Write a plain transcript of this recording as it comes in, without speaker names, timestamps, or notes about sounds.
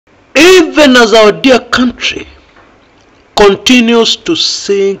Even as our dear country continues to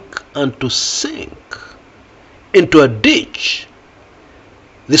sink and to sink into a ditch,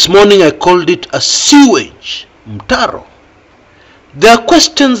 this morning I called it a sewage, mtaro, there are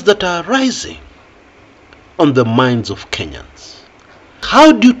questions that are rising on the minds of Kenyans.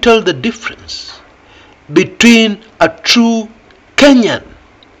 How do you tell the difference between a true Kenyan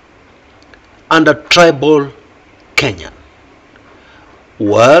and a tribal Kenyan?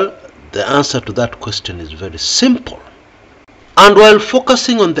 Well, the answer to that question is very simple. And while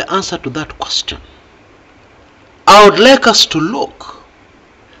focusing on the answer to that question, I would like us to look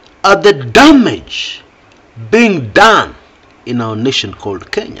at the damage being done in our nation called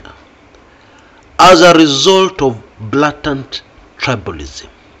Kenya as a result of blatant tribalism.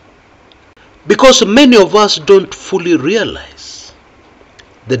 Because many of us don't fully realize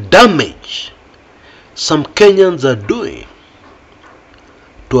the damage some Kenyans are doing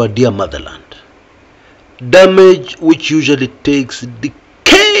to our dear motherland. Damage which usually takes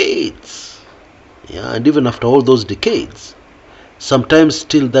decades. Yeah, and even after all those decades, sometimes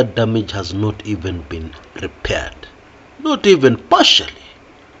still that damage has not even been repaired. Not even partially.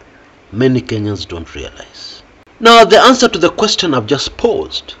 Many Kenyans don't realize. Now, the answer to the question I've just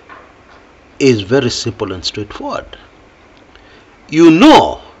posed is very simple and straightforward. You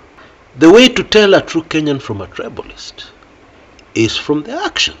know, the way to tell a true Kenyan from a tribalist is from their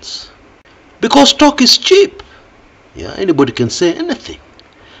actions. Because talk is cheap. Yeah, anybody can say anything.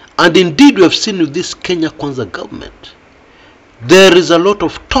 And indeed, we have seen with this Kenya Kwanza government, there is a lot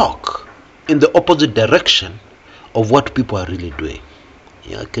of talk in the opposite direction of what people are really doing.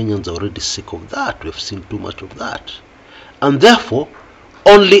 Yeah, Kenyans are already sick of that. We've seen too much of that. And therefore,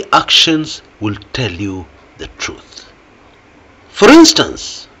 only actions will tell you the truth. For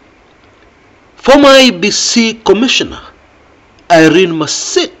instance, former IEBC Commissioner Irene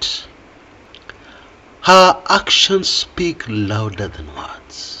Masit, her actions speak louder than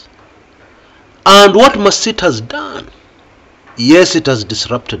words. And what Masit has done, yes, it has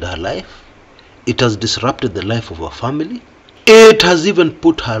disrupted her life. It has disrupted the life of her family. It has even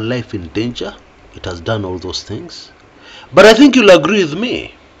put her life in danger. It has done all those things. But I think you'll agree with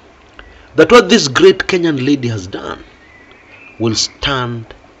me that what this great Kenyan lady has done will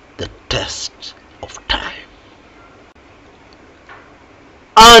stand the test of time.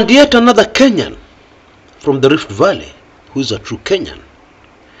 And yet another Kenyan from the Rift Valley, who is a true Kenyan,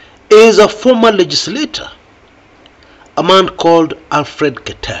 is a former legislator, a man called Alfred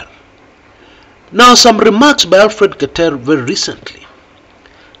Keter. Now, some remarks by Alfred Keter very recently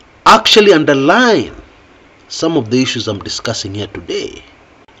actually underline some of the issues I'm discussing here today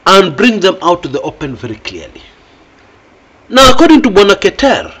and bring them out to the open very clearly. Now, according to Bwana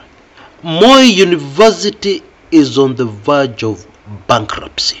Keter, Moi University is on the verge of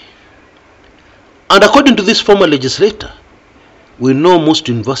bankruptcy. And according to this former legislator, we know most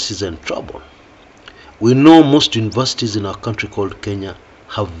universities are in trouble. We know most universities in our country called Kenya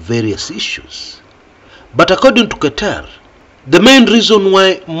have various issues. But according to Keter, the main reason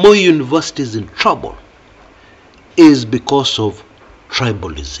why Moi University is in trouble is because of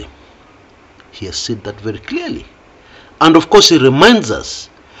tribalism. He has said that very clearly. And of course, he reminds us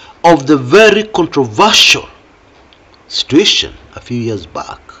of the very controversial situation a few years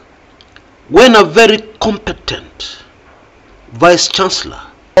back when a very competent vice chancellor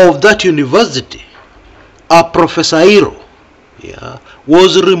of that university, a Professor Iro,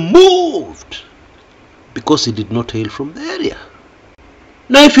 was removed because he did not hail from the area.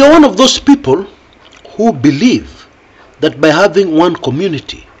 Now, if you're one of those people who believe that by having one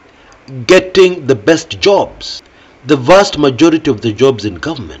community getting the best jobs, the vast majority of the jobs in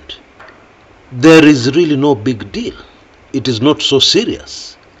government, there is really no big deal. It is not so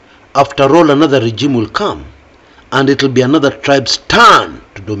serious. After all, another regime will come and it will be another tribe's turn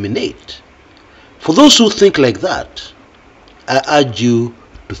to dominate. For those who think like that, I urge you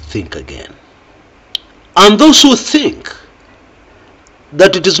to think again. And those who think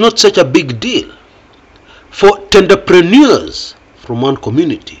that it is not such a big deal for tenderpreneurs from one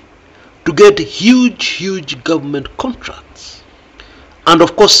community to get huge government contracts. And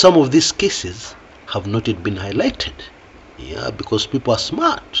of course, some of these cases have not yet been highlighted. Because people are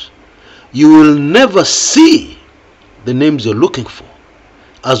smart. You will never see the names you're looking for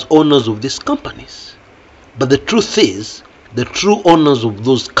as owners of these companies. But the truth is, the true owners of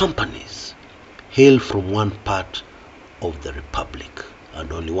those companies hail from one part of the republic,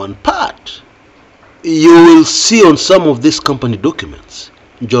 and only one part. You will see on some of these company documents,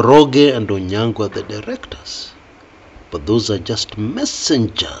 Njoroge and Onyango are the directors. But those are just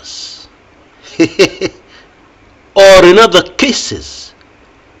messengers. Or in other cases,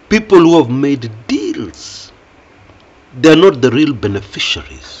 people who have made deals. They are not the real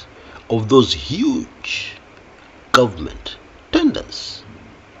beneficiaries of those huge government tenders.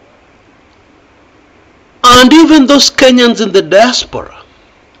 And even those Kenyans in the diaspora,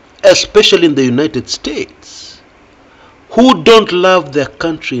 especially in the United States, who don't love their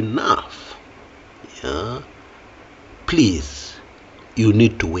country enough, please, you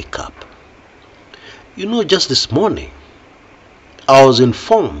need to wake up. You know, just this morning, I was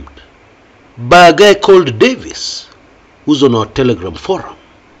informed by a guy called Davis, who's on our Telegram forum.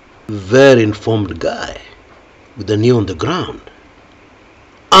 Very informed guy, with an ear on the ground.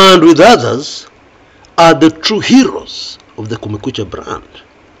 And with others are the true heroes of the Kumekucha brand.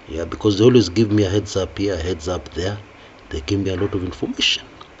 Yeah, because they always give me a heads up here, a heads up there. They give me a lot of information.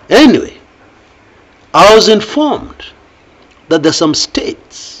 Anyway, I was informed that there are some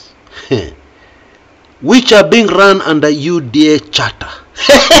states which are being run under UDA charter.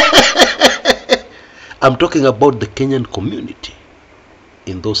 I'm talking about the Kenyan community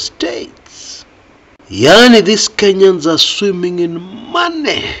in those states. Yani, these Kenyans are swimming in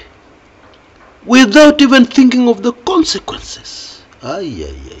money without even thinking of the consequences.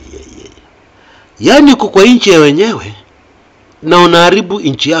 Yani uko kwa nchi ya wenyewe na unaharibu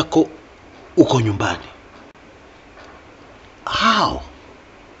nchi yako uko nyumbani. How?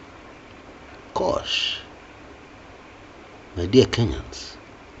 Gosh. My dear Kenyans,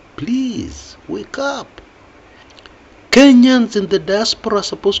 please wake up. Kenyans in the diaspora are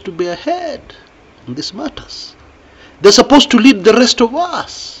supposed to be ahead in these matters. They're supposed to lead the rest of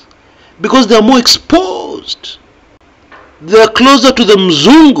us because they are more exposed. They are closer to the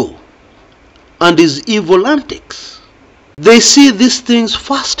Mzungu and his evil antics. They see these things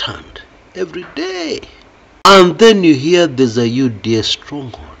firsthand every day. And then you hear there's a UDA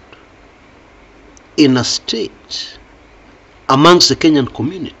stronghold in a state, amongst the Kenyan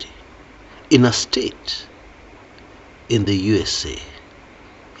community, in a state in the USA.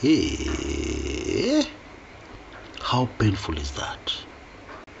 Hey, how painful is that?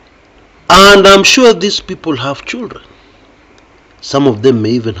 And I'm sure these people have children. Some of them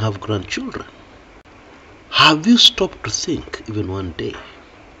may even have grandchildren. Have you stopped to think even one day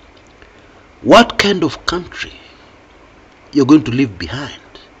what kind of country you're going to leave behind?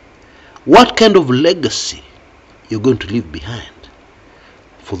 What kind of legacy you're going to leave behind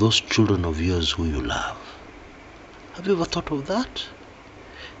for those children of yours who you love? Have you ever thought of that?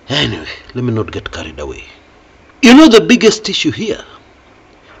 Anyway, let me not get carried away. You know, the biggest issue here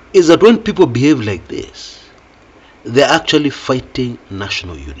is that when people behave like this, they're actually fighting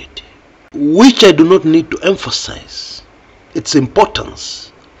national unity, which I do not need to emphasize its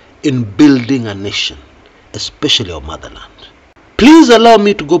importance in building a nation, especially our motherland. Please allow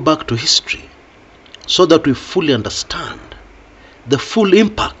me to go back to history so that we fully understand the full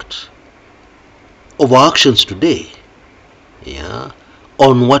impact of our actions today,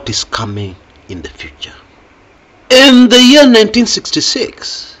 on what is coming in the future. In the year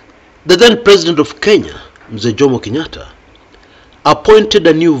 1966, the then president of Kenya, Mzee Jomo Kenyatta, appointed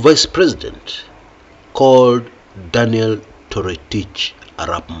a new vice president called Daniel Toroitich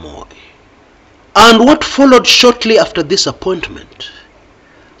Arap Moi. And what followed shortly after this appointment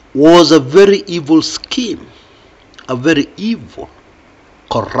was a very evil scheme, a very evil,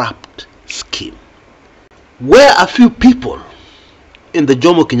 corrupt scheme, where a few people in the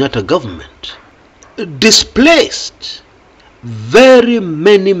Jomo Kenyatta government displaced very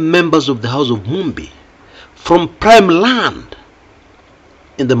many members of the House of Mumbi from prime land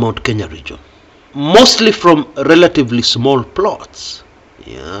in the Mount Kenya region, mostly from relatively small plots,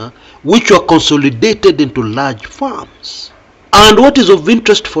 which were consolidated into large farms. And what is of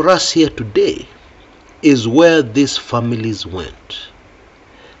interest for us here today is where these families went.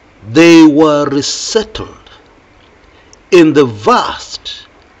 They were resettled in the vast,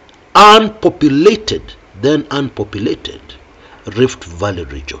 unpopulated, then unpopulated Rift Valley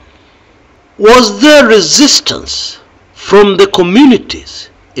region. Was there resistance from the communities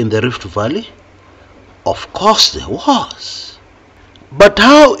in the Rift Valley? Of course there was. But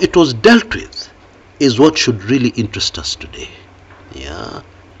how it was dealt with is what should really interest us today.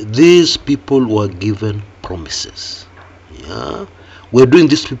 These people were given promises. We're doing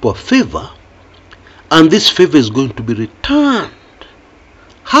these people a favor, and this favor is going to be returned.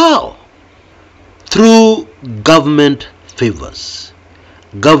 How? Through government favors.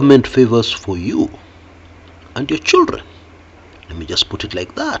 Government favors for you and your children. Let me just put it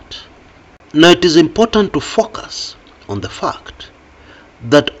like that. Now, it is important to focus on the fact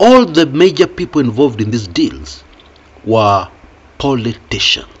that all the major people involved in these deals were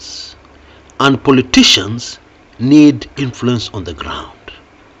politicians. And politicians need influence on the ground.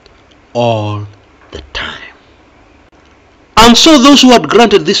 all the time. And so those who had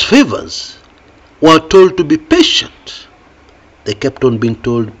granted these favors were told to be patient. They kept on being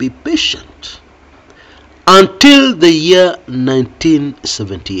told, be patient, until the year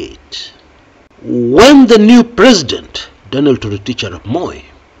 1978, when the new president, Daniel Toroitich arap Moi,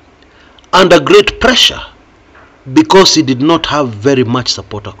 under great pressure, because he did not have very much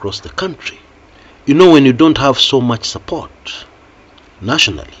support across the country. You know, when you don't have so much support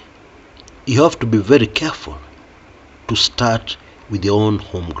nationally, you have to be very careful to start with your own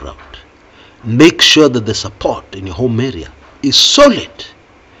home ground. Make sure that the support in your home area is solid,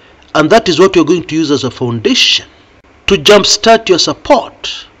 and that is what you're going to use as a foundation to jumpstart your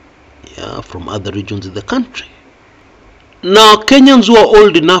support from other regions in the country. Now, Kenyans who are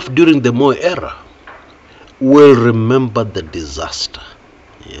old enough during the Moi era will remember the disaster.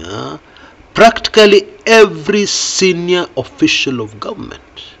 Practically every senior official of government,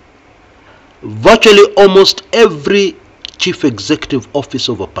 virtually almost every chief executive office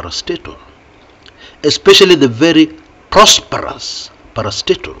of a parastatal, especially the very prosperous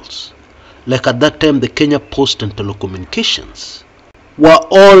parastatals, like at that time the Kenya Post and Telecommunications, were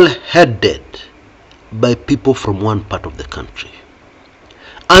all headed by people from one part of the country.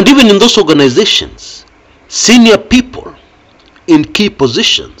 And even in those organizations, senior people in key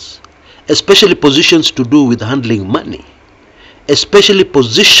positions, especially positions to do with handling money, especially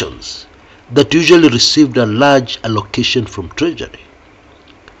positions that usually received a large allocation from Treasury,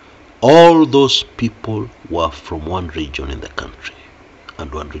 all those people were from one region in the country,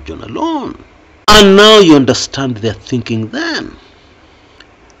 and one region alone. And now you understand their thinking then.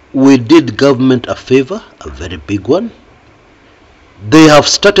 We did government a favor, a very big one. They have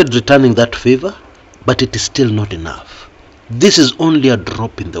started returning that favor, but it is still not enough. This is only a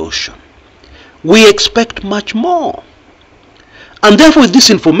drop in the ocean. We expect much more. And therefore, with this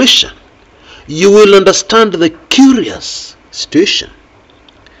information, you will understand the curious situation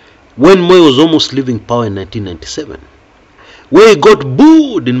when Moi was almost leaving power in 1997, where he got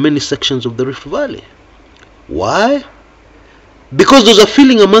booed in many sections of the Rift Valley. Why? Because there was a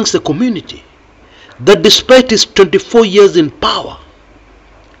feeling amongst the community that despite his 24 years in power,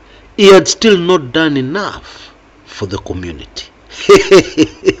 he had still not done enough for the community.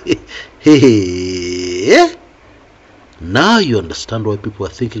 Now you understand why people are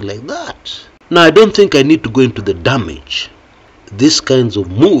thinking like that. Now, I don't think I need to go into the damage these kinds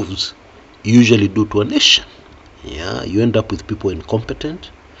of moves usually do to a nation. You end up with people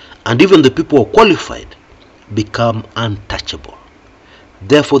incompetent, and even the people who are qualified become untouchable.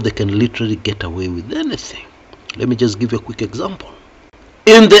 Therefore, they can literally get away with anything. Let me just give you a quick example.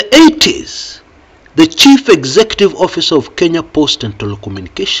 In the 80s, the chief executive officer of Kenya Post and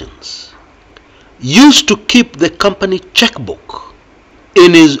Telecommunications used to keep the company checkbook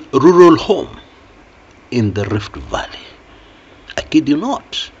in his rural home in the Rift Valley. I kid you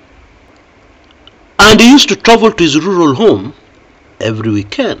not. And he used to travel to his rural home every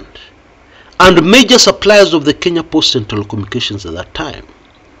weekend. And major suppliers of the Kenya Post and Telecommunications at that time,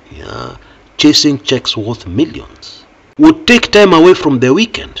 chasing checks worth millions, would take time away from their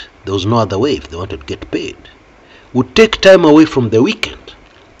weekend. There was no other way if they wanted to get paid. Would take time away from their weekend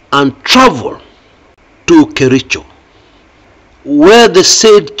and travel to Kericho, where the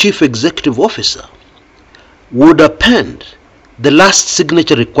said chief executive officer would append the last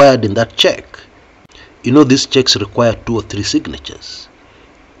signature required in that check. You know, these checks require 2 or 3 signatures.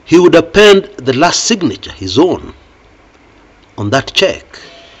 He would append the last signature, his own, on that check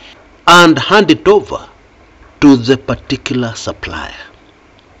and hand it over to the particular supplier.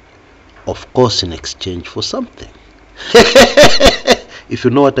 Of course, in exchange for something. If you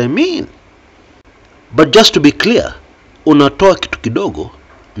know what I mean. But just to be clear, unatoa kitu kidogo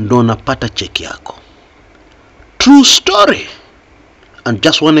ndo unapata cheki yako. True story. And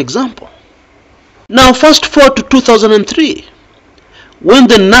just one example. Now fast forward to 2003, when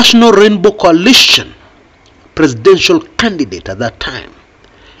the National Rainbow Coalition presidential candidate at that time,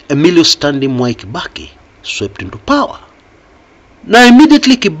 Emilio Stanley Mwai Kibaki, swept into power. Now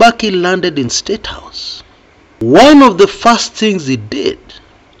immediately Kibaki landed in State House. One of the first things he did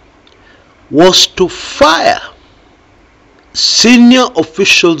was to fire senior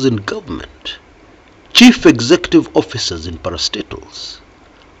officials in government, chief executive officers in parastatals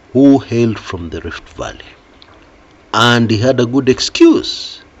who hailed from the Rift Valley. And he had a good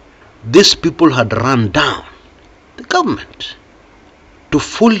excuse. These people had run down the government. To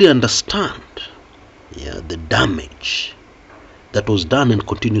fully understand the damage that was done and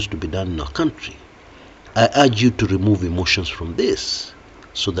continues to be done in our country, I urge you to remove emotions from this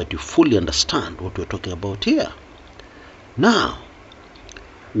so that you fully understand what we're talking about here. Now,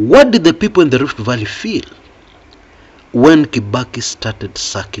 What did the people in the Rift Valley feel when Kibaki started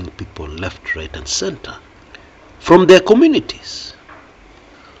sacking people left, right and center from their communities?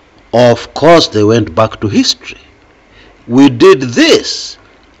 Of course, they went back to history. We did this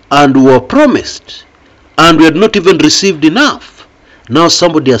and we were promised and we had not even received enough. Now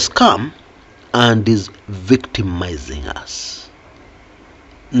somebody has come and is victimizing us.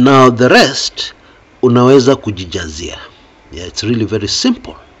 Now the rest unaweza kujijazia. Yeah, it's really very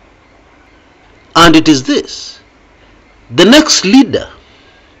simple. And it is this. The next leader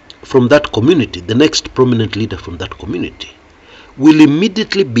from that community, the next prominent leader from that community, will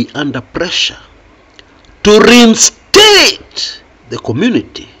immediately be under pressure to reinstate the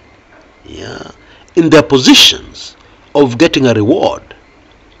community, yeah, in their positions of getting a reward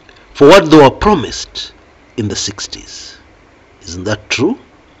for what they were promised in the 60s. Isn't that true?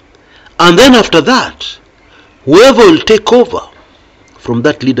 And then after that, whoever will take over from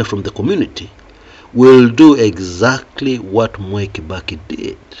that leader from the community will do exactly what Mwai Kibaki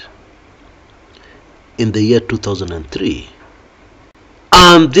did in the year 2003.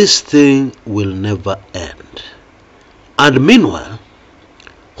 And this thing will never end. And meanwhile,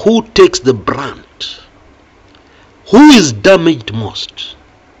 who takes the brunt? Who is damaged most?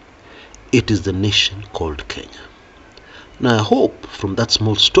 It is the nation called Kenya. Now I hope from that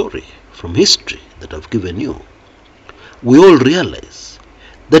small story from history that I've given you, we all realize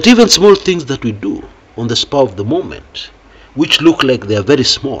that even small things that we do on the spur of the moment, which look like they are very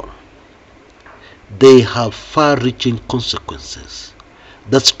small, they have far-reaching consequences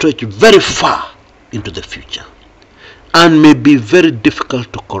that stretch very far into the future and may be very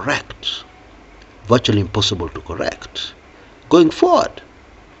difficult to correct, virtually impossible to correct, going forward.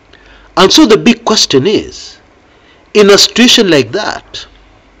 And so the big question is, in a situation like that,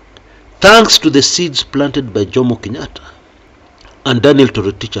 thanks to the seeds planted by Jomo Kenyatta and Daniel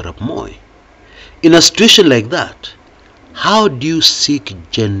Toroitich arap Moi, in a situation like that, how do you seek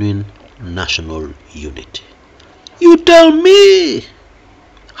genuine national unity? You tell me.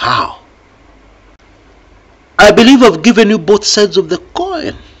 How? I believe I've given you both sides of the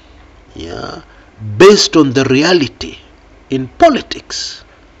coin, yeah, based on the reality in politics.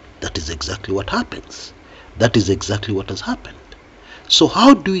 That is exactly what happens. That is exactly what has happened. So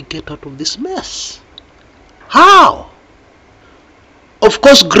how do we get out of this mess? How? Of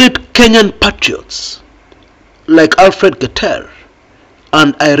course, great Kenyan patriots like Alfred Keter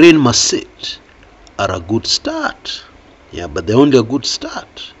and Irene Masit are a good start. Yeah, but they're only a good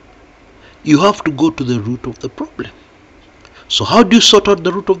start. You have to go to the root of the problem. So how do you sort out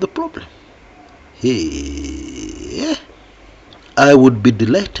the root of the problem? Hey, I would be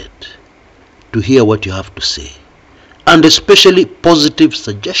delighted to hear what you have to say, and especially positive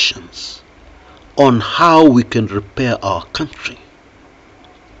suggestions on how we can repair our country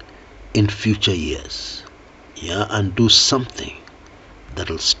in future years, yeah, and do something that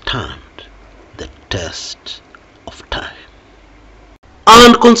will stand the test of time.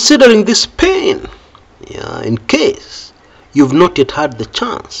 And considering this pain, yeah, in case you've not yet had the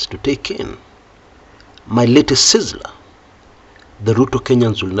chance to take in my latest sizzler, the Ruto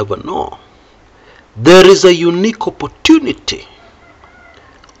Kenyans will never know, there is a unique opportunity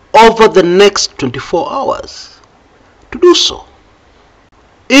over the next 24 hours to do so.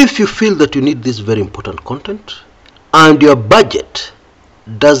 If you feel that you need this very important content and your budget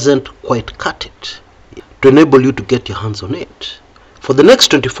doesn't quite cut it to enable you to get your hands on it, for the next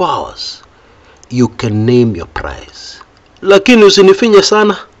 24 hours, you can name your prize. Lakini usinifinye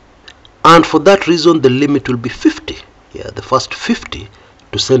sana. And for that reason, the limit will be 50. Yeah, the first 50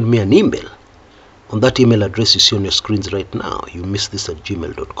 to send me an email on that email address you see on your screens right now,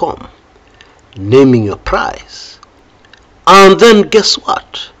 youmissthis@gmail.com, naming your prize. And then guess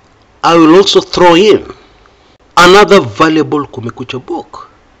what? I will also throw in another valuable Kumekucha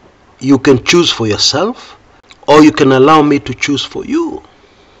book. You can choose for yourself, or you can allow me to choose for you.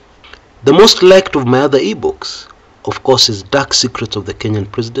 The most liked of my other ebooks, of course, is Dark Secrets of the Kenyan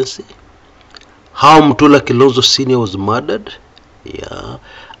Presidency, How Mutula Kilonzo Sr. was murdered, yeah,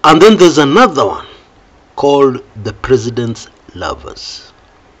 and then there's another one called The President's Lovers.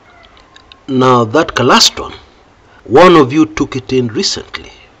 Now that last one of you took it in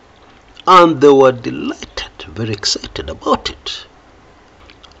recently, and they were delighted, very excited about it.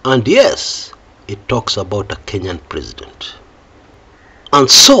 And yes, it talks about a Kenyan president. And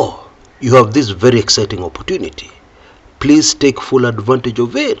so, you have this very exciting opportunity. Please take full advantage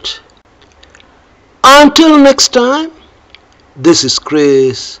of it. Until next time, this is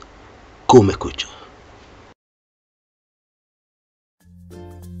Chris Kumekucha.